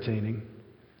very entertaining.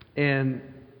 And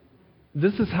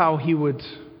this is how he would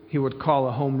call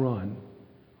a home run.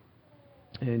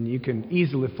 And you can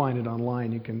easily find it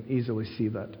online. You can easily see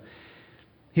that.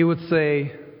 He would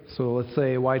say, so let's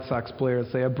say a White Sox player,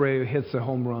 say Abreu hits a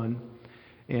home run,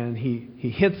 and he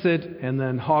hits it, and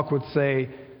then Hawk would say,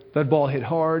 that ball hit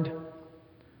hard.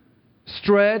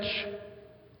 Stretch.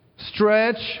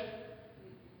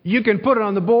 You can put it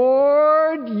on the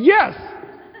board. Yes!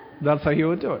 That's how he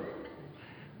would do it.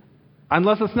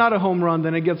 Unless it's not a home run,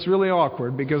 then it gets really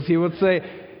awkward, because he would say,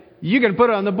 you can put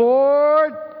it on the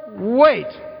board. Wait!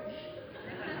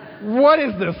 What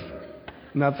is this?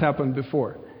 And that's happened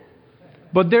before.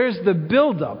 But there's the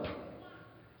build-up.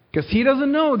 Because he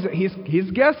doesn't know.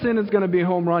 He's guessing it's going to be a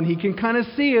home run. He can kind of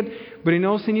see it, but he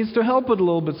knows he needs to help it a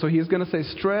little bit. So he's going to say,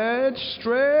 stretch.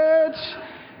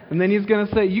 And then he's going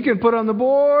to say, you can put it on the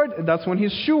board. And that's when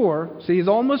he's sure. See, he's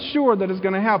almost sure that it's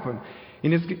going to happen.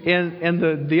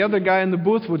 And the other guy in the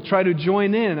booth would try to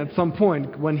join in at some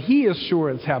point when he is sure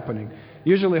it's happening.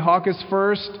 Usually Hawk is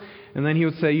first, and then he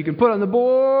would say, "You can put it on the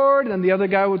board," and the other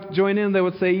guy would join in, they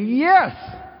would say, "Yes!"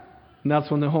 And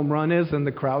that's when the home run is, and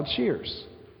the crowd cheers.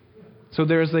 So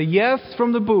there's a yes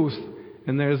from the booth,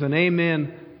 and there's an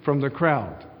amen from the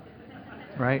crowd.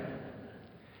 Right?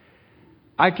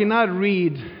 I cannot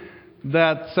read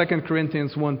that 2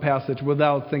 Corinthians 1 passage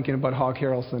without thinking about Hawk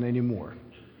Harrelson anymore.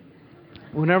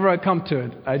 Whenever I come to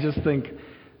it, I just think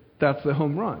that's the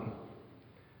home run.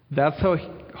 That's how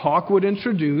Hawk would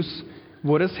introduce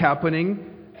what is happening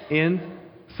in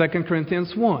 2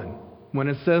 Corinthians 1, when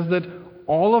it says that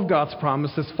all of God's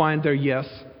promises find their yes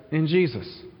in Jesus.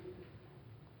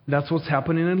 That's what's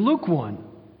happening in Luke 1.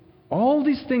 All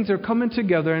these things are coming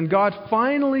together, and God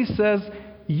finally says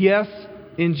yes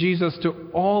in Jesus to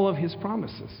all of His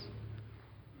promises.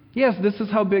 Yes, this is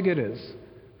how big it is.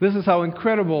 This is how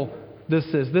incredible this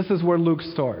is. This is where Luke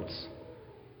starts.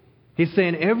 He's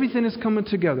saying everything is coming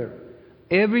together.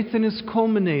 Everything is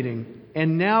culminating.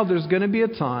 And now there's going to be a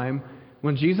time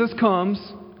when Jesus comes,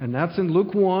 and that's in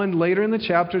Luke 1, later in the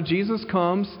chapter, Jesus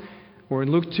comes, or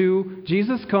in Luke 2,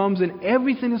 Jesus comes and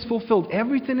everything is fulfilled.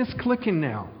 Everything is clicking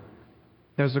now.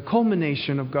 There's a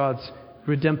culmination of God's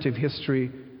redemptive history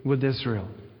with Israel.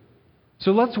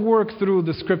 So let's work through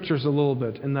the scriptures a little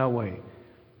bit in that way.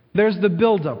 There's the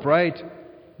build-up, right?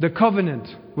 The covenant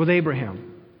with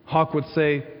Abraham. Hawk would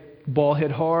say, ball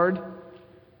hit hard.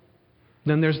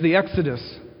 Then there's the Exodus,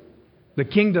 the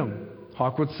kingdom.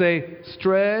 Hawk would say,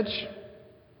 stretch.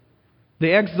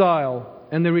 The exile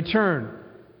and the return.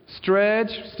 Stretch,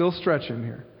 still stretching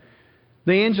here.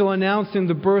 The angel announcing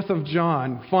the birth of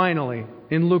John, finally,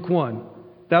 in Luke 1.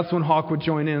 That's when Hawk would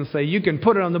join in and say, you can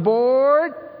put it on the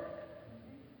board.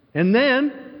 And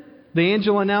then the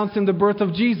angel announcing the birth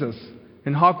of Jesus.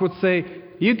 And Hawk would say,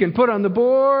 you can put on the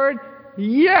board.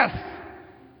 Yes!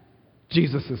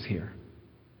 Jesus is here.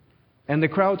 And the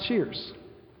crowd cheers.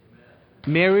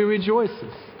 Mary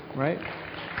rejoices, right?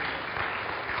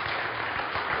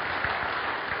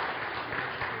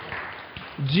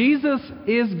 Jesus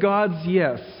is God's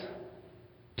yes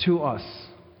to us.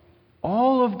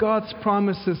 All of God's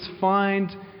promises find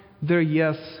their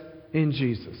yes in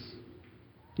Jesus.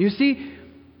 You see,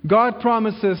 God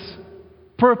promises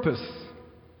purpose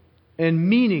and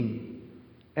meaning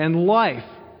and life.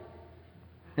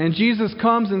 And Jesus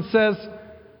comes and says,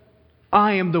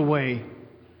 I am the way,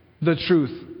 the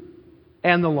truth,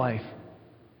 and the life.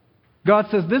 God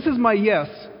says, this is my yes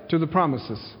to the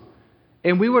promises.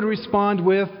 And we would respond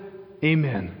with,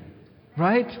 amen.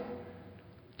 Right?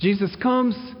 Jesus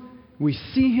comes, we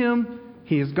see Him,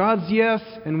 He is God's yes,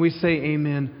 and we say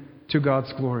amen to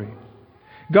God's glory.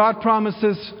 God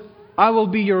promises, I will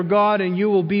be your God and you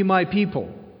will be my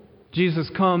people. Jesus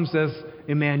comes as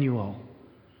Emmanuel.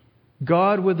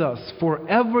 God with us,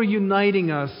 forever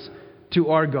uniting us to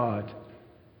our God.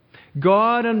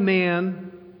 God and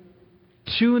man,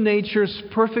 two natures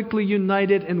perfectly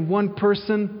united in one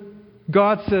person.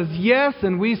 God says yes,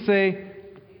 and we say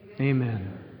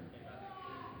amen.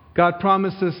 God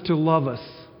promises to love us,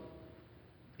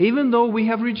 even though we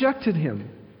have rejected Him.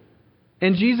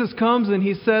 And Jesus comes and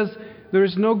He says, there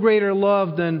is no greater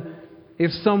love than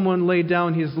if someone laid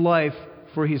down his life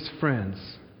for his friends.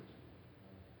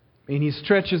 And He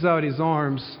stretches out His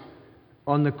arms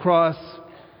on the cross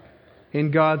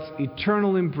in God's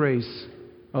eternal embrace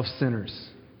of sinners.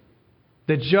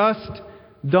 The just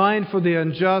dying for the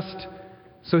unjust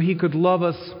so He could love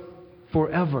us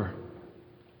forever.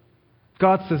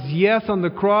 God says yes on the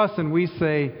cross, and we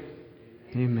say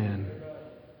amen.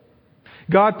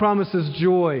 God promises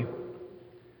joy,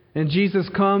 and Jesus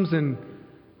comes and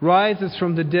rises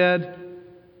from the dead,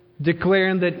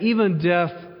 declaring that even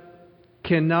death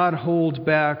cannot hold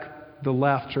back the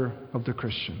laughter of the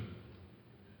Christian.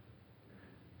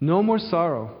 No more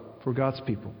sorrow for God's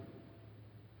people.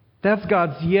 That's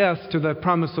God's yes to the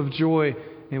promise of joy,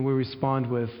 and we respond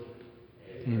with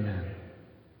amen.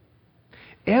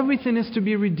 Everything is to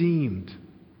be redeemed.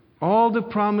 All the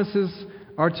promises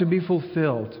are to be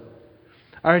fulfilled.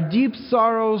 Our deep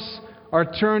sorrows are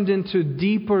turned into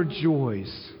deeper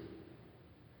joys.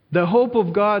 The hope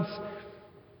of God's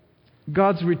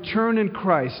return in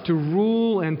Christ to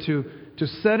rule and to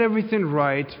set everything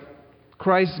right,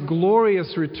 Christ's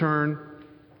glorious return,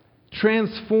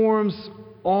 transforms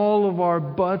all of our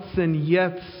buts and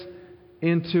yets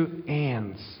into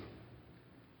ands.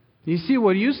 You see,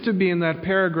 what used to be in that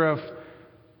paragraph,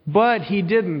 but he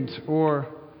didn't, or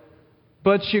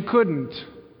but she couldn't,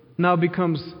 now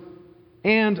becomes,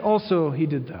 and also he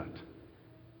did that.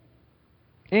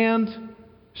 And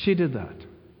she did that.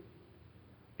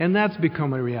 And that's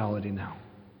become a reality now.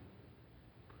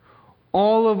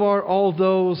 All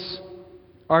those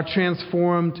are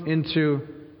transformed into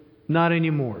not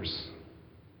anymores.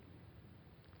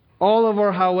 All of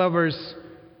our howevers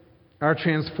are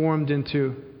transformed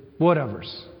into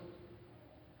whatevers.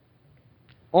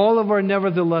 All of our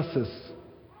neverthelesses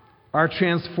are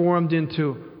transformed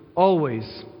into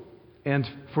always and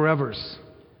forevers.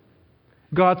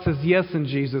 God says yes in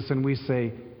Jesus, and we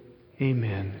say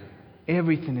amen.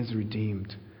 Everything is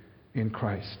redeemed in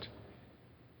Christ.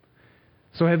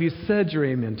 So have you said your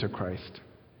amen to Christ?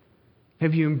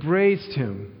 Have you embraced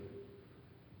Him?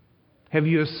 Have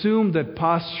you assumed that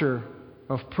posture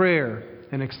of prayer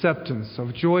and acceptance,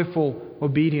 of joyful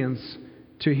obedience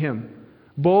to Him,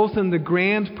 both in the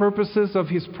grand purposes of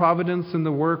His providence in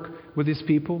the work with His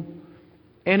people,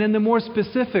 and in the more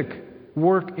specific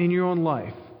work in your own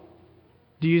life?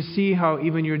 Do you see how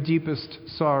even your deepest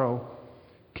sorrow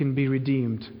can be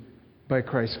redeemed by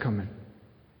Christ's coming?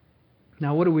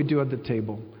 Now, what do we do at the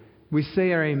table? We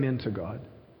say our amen to God.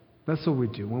 That's what we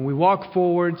do. When we walk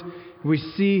forward, we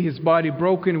see His body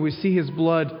broken, we see His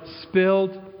blood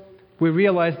spilled. We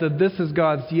realize that this is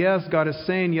God's yes. God is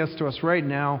saying yes to us right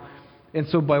now. And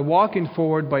so by walking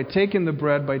forward, by taking the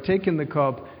bread, by taking the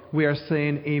cup, we are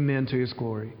saying amen to His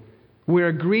glory. We're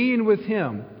agreeing with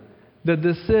Him that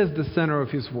this is the center of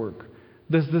His work.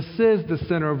 This is the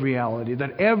center of reality,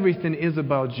 that everything is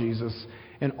about Jesus,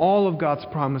 and all of God's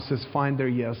promises find their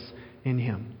yes in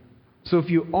Him. So if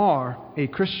you are a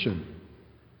Christian,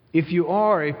 if you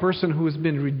are a person who has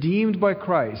been redeemed by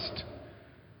Christ,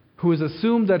 who has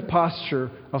assumed that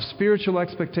posture of spiritual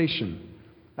expectation,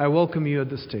 I welcome you at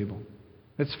this table.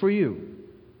 It's for you.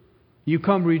 You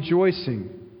come rejoicing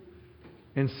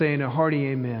and saying a hearty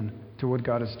amen to what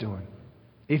God is doing.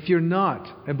 If you're not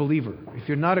a believer, if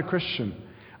you're not a Christian,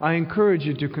 I encourage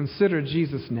you to consider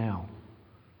Jesus now.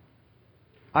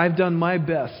 I've done my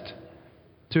best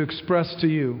to express to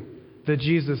you that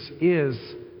Jesus is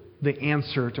the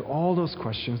answer to all those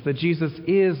questions, that Jesus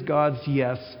is God's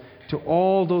yes to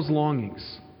all those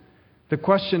longings. The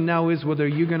question now is whether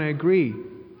you're going to agree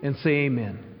and say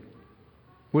amen,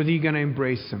 whether you're going to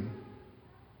embrace Him.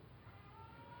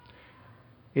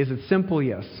 Is it simple?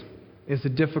 Yes. Is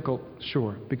it difficult?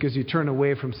 Sure. Because you turn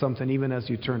away from something even as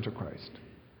you turn to Christ.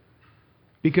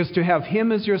 Because to have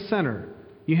Him as your center,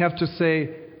 you have to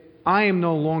say, I am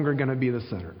no longer going to be the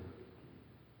center.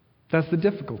 That's the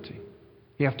difficulty.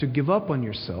 You have to give up on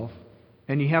yourself,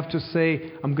 and you have to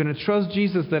say, I'm going to trust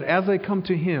Jesus that as I come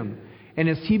to Him, and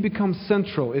as He becomes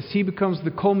central, as He becomes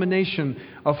the culmination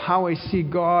of how I see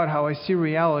God, how I see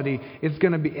reality, it's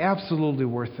going to be absolutely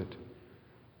worth it.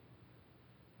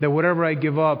 That whatever I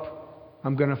give up,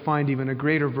 I'm going to find even a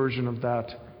greater version of that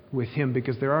with Him,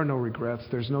 because there are no regrets,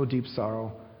 there's no deep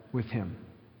sorrow with Him.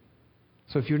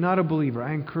 So if you're not a believer,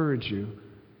 I encourage you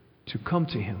to come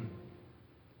to Him.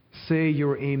 Say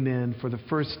your amen for the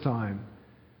first time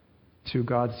to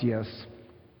God's yes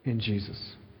in Jesus.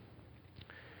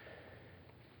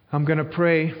 I'm going to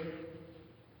pray,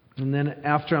 and then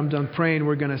after I'm done praying,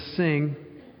 we're going to sing.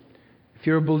 If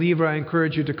you're a believer, I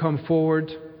encourage you to come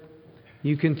forward.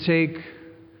 You can take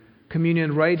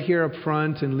communion right here up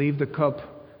front and leave the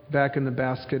cup back in the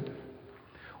basket.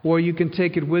 Or you can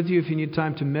take it with you if you need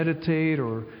time to meditate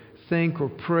or think or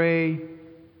pray,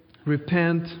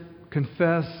 repent,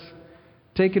 confess.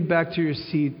 Take it back to your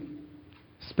seat.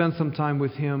 Spend some time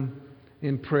with Him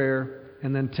in prayer,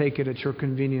 and then take it at your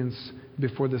convenience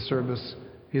before the service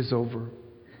is over.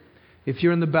 If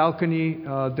you're in the balcony,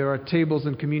 there are tables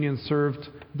and communion served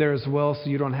there as well, so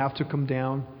you don't have to come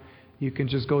down. You can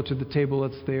just go to the table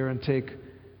that's there and take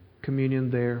communion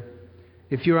there.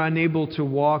 If you're unable to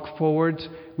walk forward,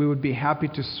 we would be happy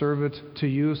to serve it to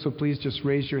you, so please just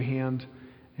raise your hand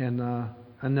and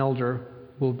an elder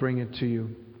will bring it to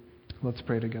you. Let's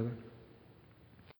pray together.